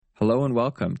Hello and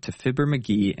welcome to Fibber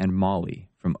McGee and Molly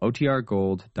from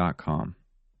OTRGold.com.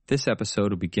 This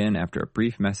episode will begin after a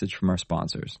brief message from our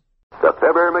sponsors. The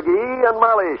Fibber McGee and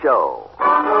Molly Show.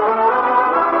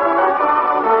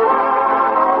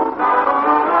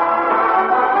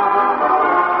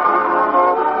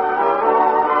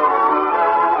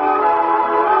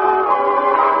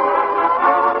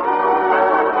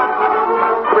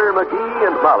 Fibber McGee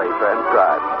and Molly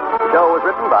transcribed. The show was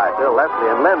written by Bill Leslie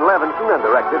and Len Levinson and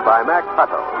directed by Max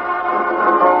Hutto.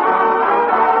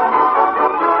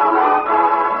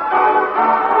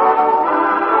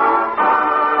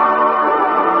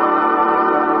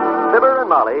 Fibber and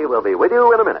Molly will be with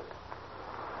you in a minute.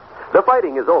 The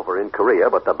fighting is over in Korea,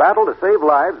 but the battle to save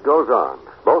lives goes on,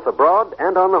 both abroad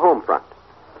and on the home front.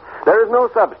 There is no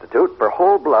substitute for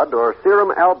whole blood or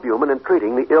serum albumin in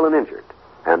treating the ill and injured,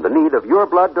 and the need of your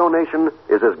blood donation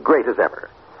is as great as ever.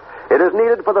 It is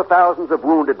needed for the thousands of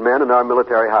wounded men in our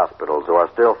military hospitals who are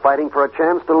still fighting for a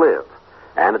chance to live,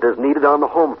 and it is needed on the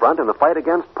home front in the fight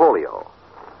against polio.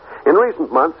 In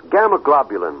recent months, gamma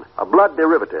globulin, a blood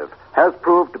derivative, has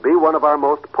proved to be one of our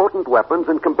most potent weapons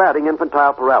in combating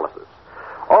infantile paralysis.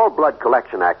 All blood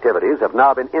collection activities have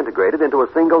now been integrated into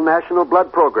a single national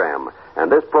blood program, and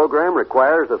this program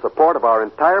requires the support of our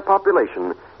entire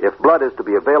population if blood is to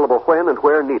be available when and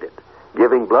where needed.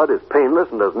 Giving blood is painless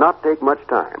and does not take much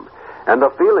time, and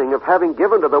the feeling of having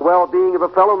given to the well-being of a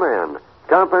fellow man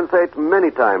compensates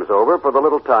many times over for the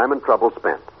little time and trouble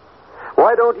spent.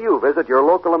 Why don't you visit your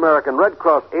local American Red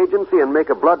Cross agency and make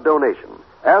a blood donation?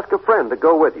 Ask a friend to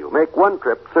go with you. Make one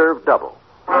trip serve double.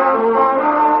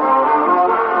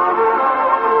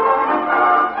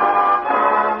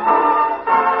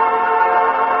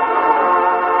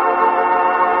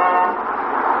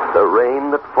 The rain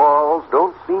that falls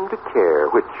don't seem to care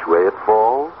which way it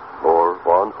falls, or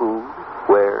on who,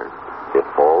 where. It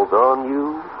falls on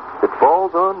you, it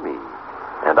falls on me,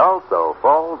 and also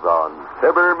falls on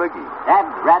Fibber McGee.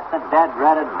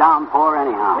 Dad-ratted downpour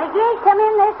anyhow. McGee, come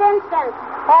in this instant.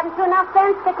 Haven't you enough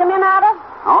sense to come in out of?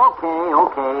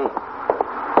 Okay.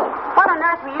 What on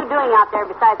earth were you doing out there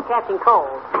besides catching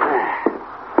cold?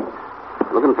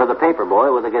 Looking for the paper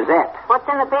boy with the Gazette. What's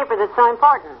in the paper that's so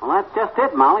important? Well, that's just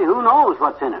it, Molly. Who knows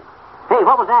what's in it? Hey,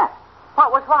 what was that?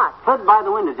 What was what? Slid by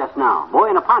the window just now. Boy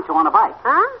in a poncho on a bike.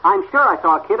 Huh? I'm sure I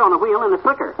saw a kid on a wheel in a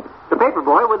slicker. The paper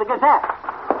boy with the Gazette.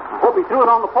 I hope he threw it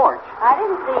on the porch. I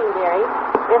didn't see him, dearie.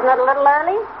 Isn't it a little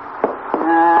early?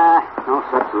 No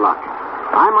such luck.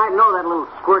 I might know that little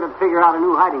squirt would figure out a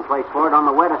new hiding place for it on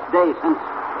the wettest day since...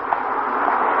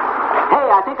 Hey,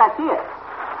 I think I see it.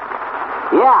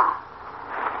 Yeah.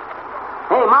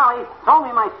 Hey, Molly, throw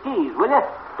me my skis, will you?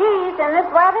 Skis in this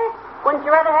weather? Wouldn't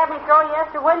you rather have me throw you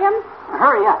Esther Williams?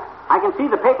 Hurry up. I can see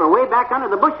the paper way back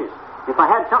under the bushes. If I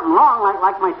had something long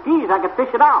like my skis, I could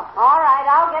fish it out. All right,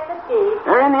 I'll get the skis.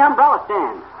 They're in the umbrella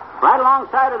stand, right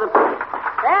alongside of the...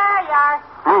 There you are.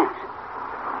 Thanks.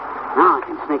 Now I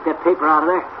can snake that paper out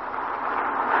of there.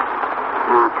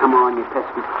 Now, come on, you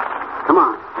pesky. Come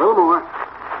on, a little more.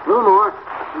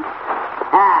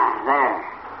 There.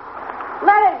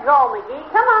 Let it go, McGee.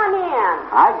 Come on in.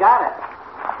 I got it.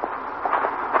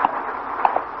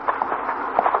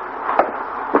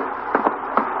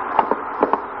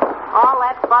 All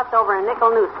that fuss over a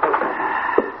nickel newspaper.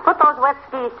 Put those wet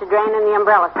skis to drain in the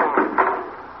umbrella stand.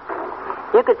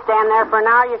 You could stand there for an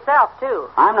hour yourself, too.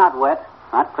 I'm not wet.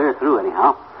 Not clear through,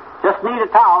 anyhow. Just need a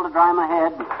towel to dry my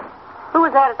head. Who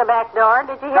was that at the back door?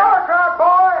 Did you hear? Sauerkraut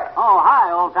boy! Oh,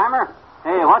 hi, old-timer.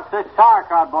 Hey, what's this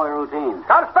sauerkraut boy routine?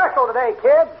 Got a special today,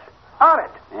 kids. On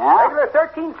it. Yeah? Regular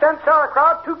 13-cent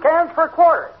sauerkraut, 2 cans for a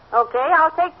quarter. Okay,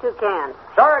 I'll take 2 cans.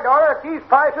 Sorry, daughter, at these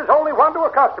prices, only one to a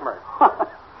customer.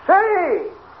 Say,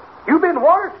 you been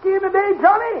water skiing today,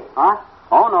 Johnny? Huh?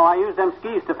 Oh, no, I use them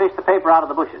skis to fish the paper out of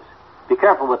the bushes. Be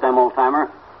careful with them, old-timer.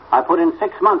 I put in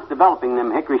 6 months developing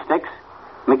them hickory sticks.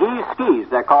 McGee's skis,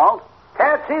 they're called.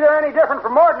 Can't see they're any different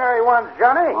from ordinary ones,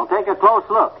 Johnny. Well, take a close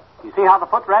look. You see how the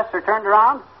footrests are turned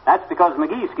around? That's because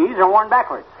McGee's skis are worn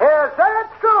backwards. Is that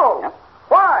so? Yep.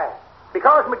 Why?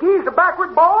 Because McGee's a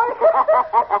backward boy?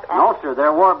 No, sir,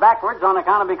 they're wore backwards on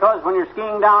account of because when you're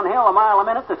skiing downhill a mile a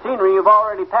minute, the scenery you've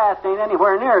already passed ain't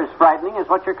anywhere near as frightening as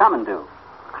what you're coming to.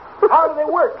 How do they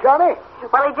work, Johnny?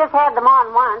 Well, he just had them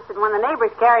on once, and when the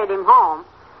neighbors carried him home,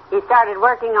 he started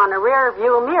working on a rear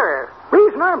view mirror.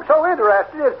 Reason I'm so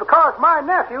interested is because my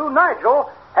nephew, Nigel,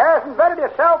 has invented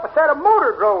himself a set of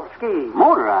motor drove skis.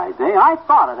 Motorized, eh? I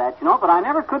thought of that, but I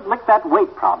never could lick that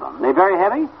weight problem. They very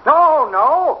heavy?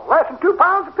 No. Less than 2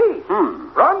 pounds apiece.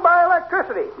 Run by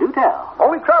electricity. Do tell.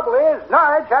 Only trouble is,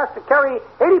 Nige has to carry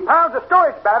 80 pounds of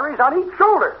storage batteries on each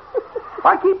shoulder.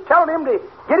 I keep telling him to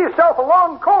get himself a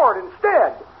long cord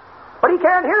instead. But he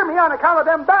can't hear me on account of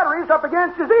them batteries up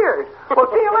against his ears. Well,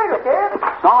 see you later, kid.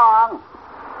 So long.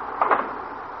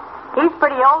 He's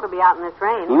pretty old to be out in this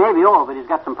rain. He may be old, but he's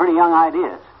got some pretty young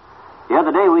ideas. The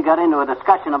other day we got into a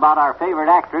discussion about our favorite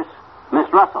actress, Miss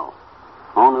Russell.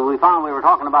 Only we found we were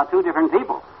talking about two different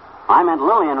people. I meant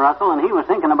Lillian Russell, and he was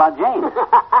thinking about Jane.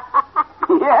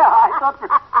 Yeah, I thought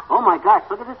Oh, my gosh,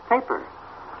 look at this paper.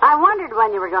 I wondered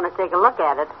when you were going to take a look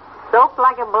at it. Soaked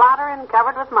like a blotter and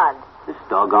covered with mud. This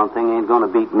doggone thing ain't going to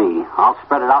beat me. I'll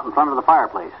spread it out in front of the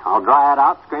fireplace. I'll dry it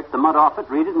out, scrape the mud off it,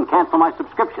 read it, and cancel my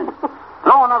subscription.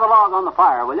 Throw another log on the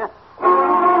fire, will you?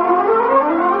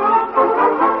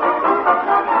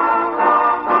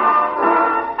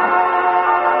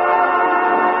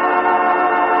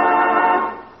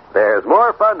 There's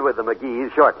more fun with the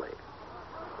McGees shortly.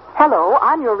 Hello,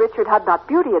 I'm your Richard Hudnut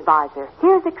beauty advisor.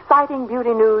 Here's exciting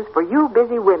beauty news for you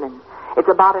busy women. It's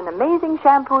about an amazing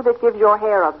shampoo that gives your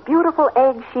hair a beautiful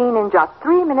egg sheen in just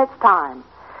 3 minutes' time.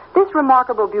 This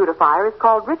remarkable beautifier is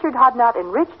called Richard Hudnut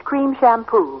Enriched Cream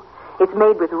Shampoo. It's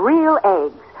made with real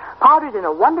eggs, powdered in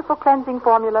a wonderful cleansing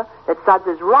formula that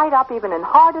suds right up even in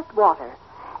hardest water.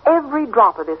 Every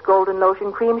drop of this golden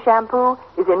lotion cream shampoo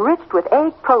is enriched with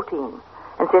egg protein.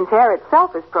 And since hair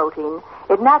itself is protein,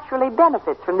 it naturally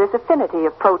benefits from this affinity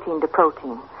of protein to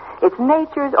protein. It's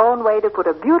nature's own way to put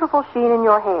a beautiful sheen in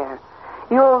your hair.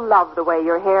 You'll love the way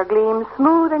your hair gleams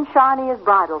smooth and shiny as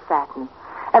bridal satin.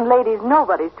 And ladies,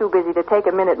 nobody's too busy to take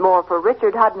a minute more for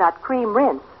Richard Hudnut Cream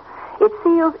Rinse. It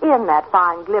seals in that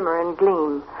fine glimmer and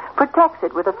gleam, protects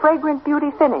it with a fragrant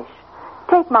beauty finish.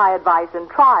 Take my advice and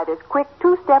try this quick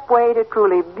two-step way to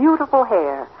truly beautiful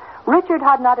hair. Richard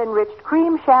Hudnut Enriched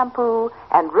Cream Shampoo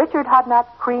and Richard Hudnut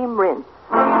Cream Rinse.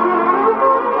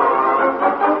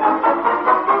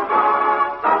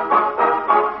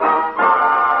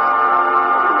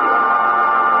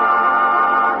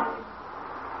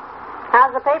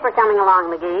 How's the paper coming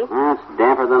along, McGee? It's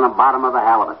damper than the bottom of a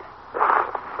halibut.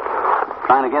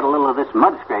 Trying to get a little of this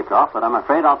mud scraped off, but I'm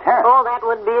afraid I'll tear it. Oh, that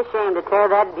would be a shame to tear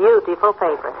that beautiful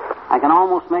paper. I can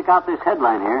almost make out this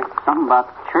headline here. Something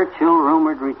about Churchill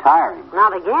rumored retiring.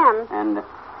 Not again. And,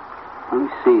 let me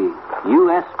see.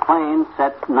 U.S. plane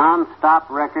sets non-stop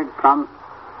record from...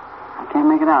 I can't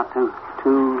make it out.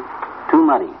 Too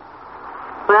muddy.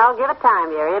 Well, give it time,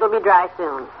 Jerry. It'll be dry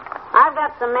soon. I've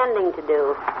got some mending to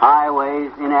do.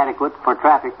 Highways inadequate for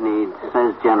traffic needs,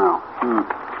 says General.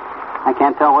 I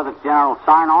can't tell whether it's General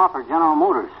Sarnoff or General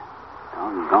Motors.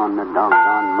 Doggone the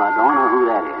doggone mud. Don't know who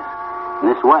that is.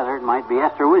 In this weather, it might be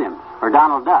Esther Williams or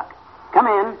Donald Duck. Come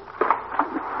in.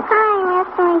 Hi,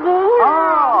 Mr. McGee.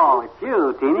 Oh, it's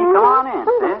you, Teeny. Come on in,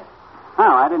 sis.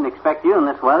 Oh, I didn't expect you in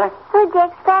this weather. Who'd you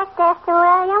expect, Esther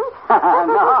Williams? No,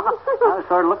 I was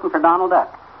sort of looking for Donald Duck.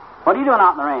 What are you doing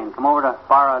out in the rain? Come over to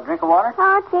borrow a drink of water?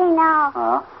 Oh, gee, no.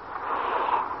 Oh.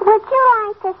 Would you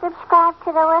like to subscribe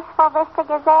to the Wistful Vista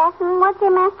Gazette? Would you,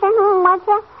 mister? Would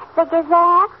you? The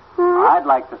Gazette? I'd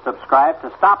like to subscribe to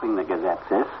Stopping the Gazette,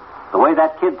 sis. The way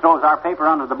that kid throws our paper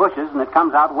under the bushes and it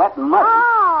comes out wet and muddy.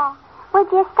 Oh,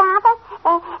 would you stop it?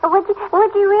 Would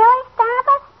you really stop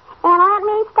it? And let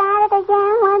me start it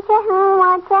again, would you?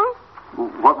 Would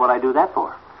you? What would I do that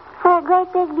for? For a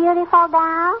great big beautiful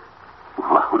doll?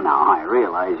 Well, now, I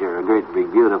realize you're a great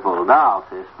big beautiful doll,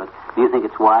 sis, but do you think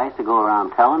it's wise to go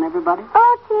around telling everybody?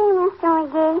 Oh, gee,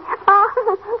 Mr. McGee.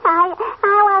 Oh,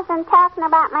 I wasn't talking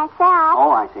about myself.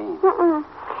 Oh, I see.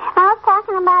 I was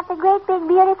talking about the great big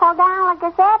beautiful doll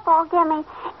the Gazette will give me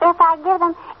if I give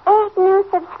them 8 new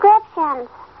subscriptions.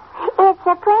 It's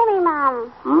a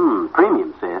premium.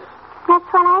 Premium, sis. That's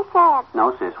what I said.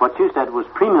 No, sis, what you said was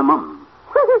premium.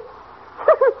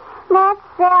 That's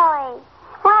silly.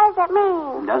 What does it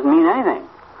mean? It doesn't mean anything.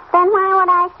 Then why would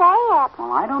I say it?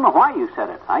 Well, I don't know why you said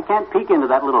it. I can't peek into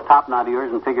that little top knot of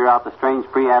yours and figure out the strange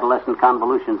pre-adolescent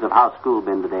convolutions of how school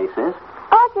been today, sis.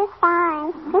 Oh, just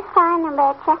fine. Just fine, I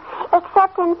betcha.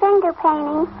 Except in finger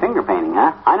painting. Finger painting,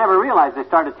 huh? I never realized they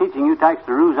started teaching you tykes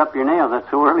to rouge up your nails at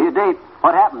so early a date.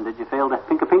 What happened? Did you fail to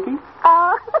pink a pinky?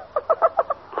 Oh.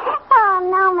 Oh,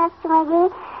 no, Mr. McGee.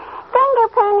 Finger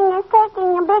painting is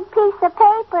taking a big piece of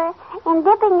paper and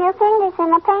dipping your fingers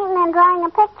in the paint and then drawing a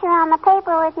picture on the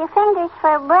paper with your fingers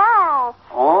for a brush.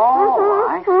 Oh,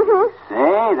 I see.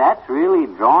 Say, that's really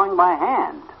drawing by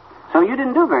hand. So you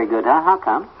didn't do very good, huh? How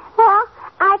come? Well,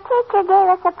 our teacher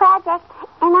gave us a project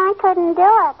and I couldn't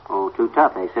do it. Oh, too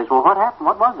tough, eh, sis? Well, what happened?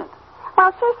 What was it?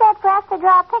 Well, she said for us to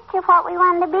draw a picture of what we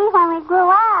wanted to be when we grew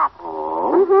up.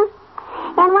 Oh?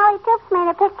 And Willie Toops made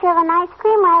a picture of an ice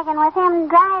cream wagon with him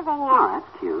driving it. Oh,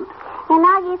 that's cute. And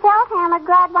Augie Feldhammer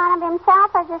grad wanted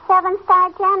himself as a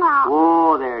 7-star general.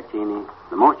 Oh, there, Teeny.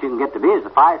 The most you can get to be is a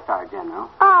 5-star general.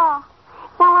 Oh.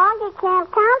 Well, Augie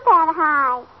can't count that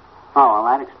high. Oh, well,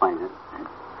 that explains it.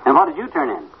 And what did you turn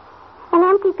in? An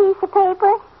empty piece of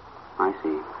paper? I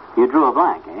see. You drew a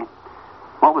blank, eh?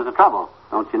 What was the trouble?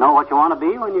 Don't you know what you want to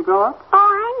be when you grow up? Oh,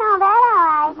 I know that all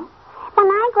right. When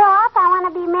I grow up, I want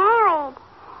to be married.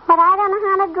 But I don't know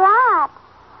how to draw it.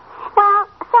 Well,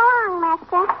 so long,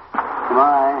 mister.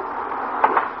 Goodbye.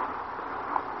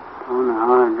 I don't know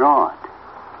how to draw it.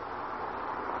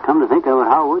 Come to think of it,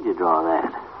 how would you draw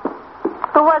that?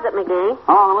 Who was it, McGee?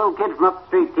 Oh, the little kid from up the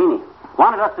street, Teeny.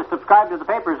 Wanted us to subscribe to the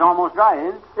paper. It's almost dry,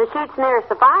 isn't it? The sheets nearest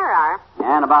the fire are.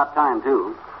 And about time,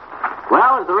 too.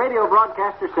 Well, as the radio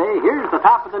broadcasters say, here's the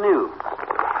top of the news.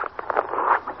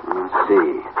 Let's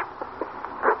see.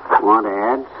 Want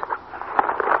ads?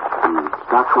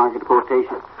 Stock market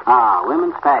quotation.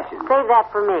 Women's fashion. Save that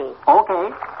for me.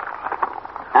 Okay.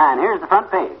 And here's the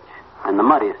front page. And the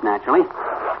muddiest, naturally.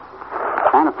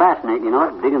 Kind of fascinating, you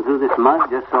know, digging through this mud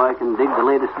just so I can dig the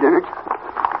latest dirt.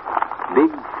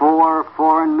 Big 4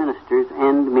 foreign ministers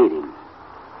end meeting.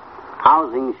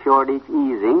 Housing shortage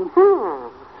easing,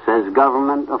 says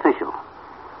government official.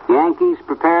 Yankees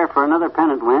prepare for another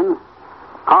pennant win.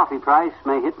 Coffee price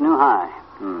may hit new high.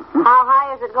 Mm-hmm. How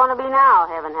high is it going to be now,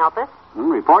 heaven help us?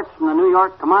 Reports from the New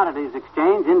York Commodities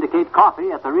Exchange indicate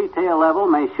coffee at the retail level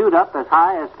may shoot up as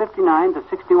high as 59 to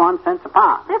 61 cents a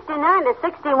pound. 59 to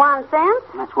 61 cents?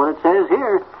 That's what it says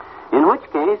here. In which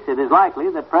case, it is likely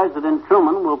that President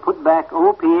Truman will put back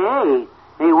OPA.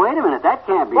 Hey, wait a minute. That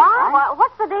can't be right. What?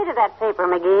 What's the date of that paper,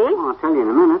 McGee? Oh, I'll tell you in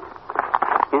a minute.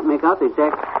 Can't make out the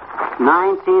exact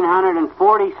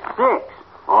 1946.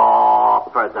 Oh,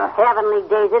 for the heavenly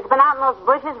days. It's been out in those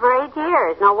bushes for 8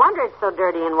 years. No wonder it's so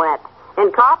dirty and wet.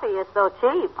 And coffee is so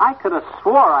cheap. I could have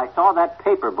swore I saw that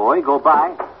paper boy go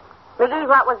by. McGee,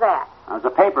 what was that? That was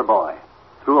a paper boy.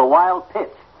 Threw a wild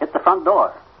pitch. Hit the front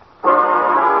door.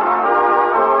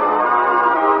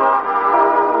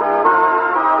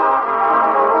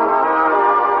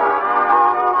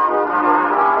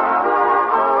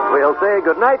 We'll say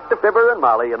goodnight to Fibber and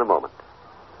Molly in a moment.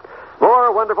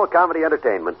 More wonderful comedy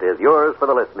entertainment is yours for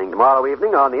the listening tomorrow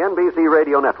evening on the NBC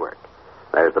Radio Network.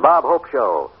 There's the Bob Hope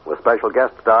Show with special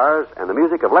guest stars and the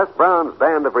music of Les Brown's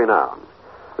Band of Renown.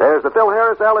 There's the Phil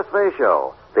Harris Alice Faye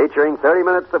Show featuring 30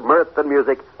 minutes of mirth and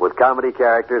music with comedy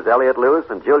characters Elliot Lewis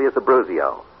and Julius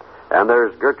Abruzio. And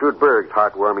there's Gertrude Berg's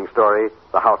heartwarming story,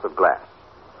 The House of Glass.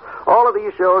 All of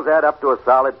these shows add up to a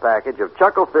solid package of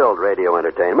chuckle-filled radio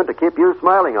entertainment to keep you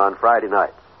smiling on Friday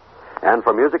nights. And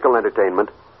for musical entertainment,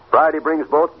 Friday brings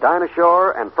both Dinah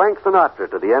Shore and Frank Sinatra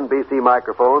to the NBC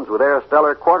microphones with their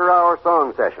stellar quarter-hour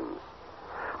song sessions.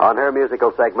 On her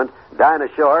musical segment, Dinah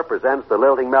Shore presents the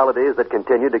lilting melodies that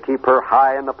continue to keep her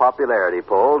high in the popularity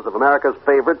polls of America's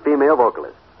favorite female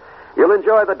vocalists. You'll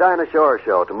enjoy the Dinah Shore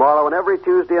Show tomorrow and every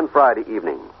Tuesday and Friday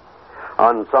evening.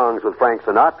 On Songs with Frank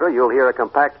Sinatra, you'll hear a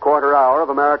compact quarter hour of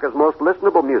America's most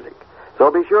listenable music. So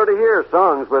be sure to hear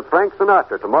Songs with Frank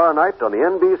Sinatra tomorrow night on the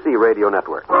NBC Radio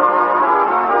Network.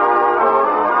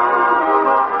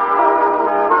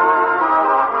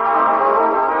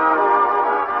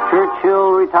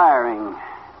 Churchill retiring.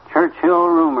 Churchill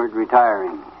rumored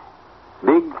retiring.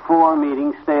 Big 4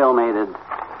 meeting stalemated.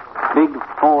 Big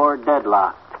 4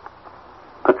 deadlocked.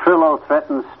 Petrillo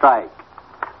threatens strike.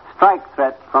 Strike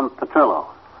threat from Petrillo.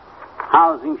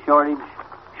 Housing shortage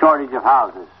of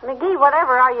houses. McGee,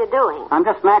 whatever are you doing? I'm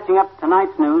just matching up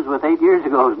tonight's news with 8 years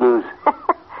ago's news.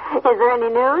 Is there any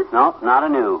news? No, not a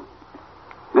new.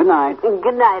 Good night.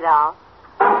 Good night, all.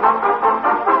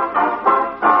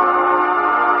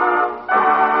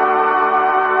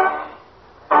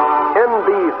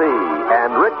 NBC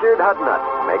and Richard Hudnut,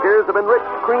 makers of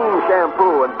Enriched Cream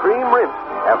Shampoo and Cream Rinse,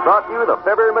 have brought you the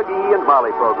Fibber, McGee, and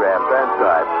Molly program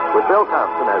transcribed with Bill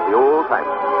Thompson as the old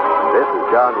timer. This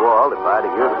is John Wall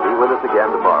inviting you to be with us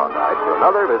again tomorrow night for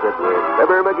another visit with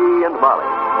Fibber, McGee, and Molly.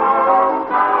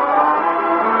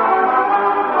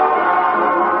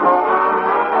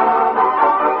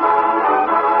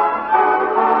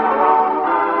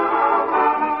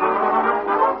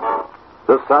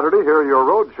 This Saturday, hear your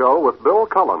road show with Bill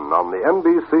Cullen on the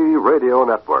NBC Radio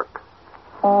Network.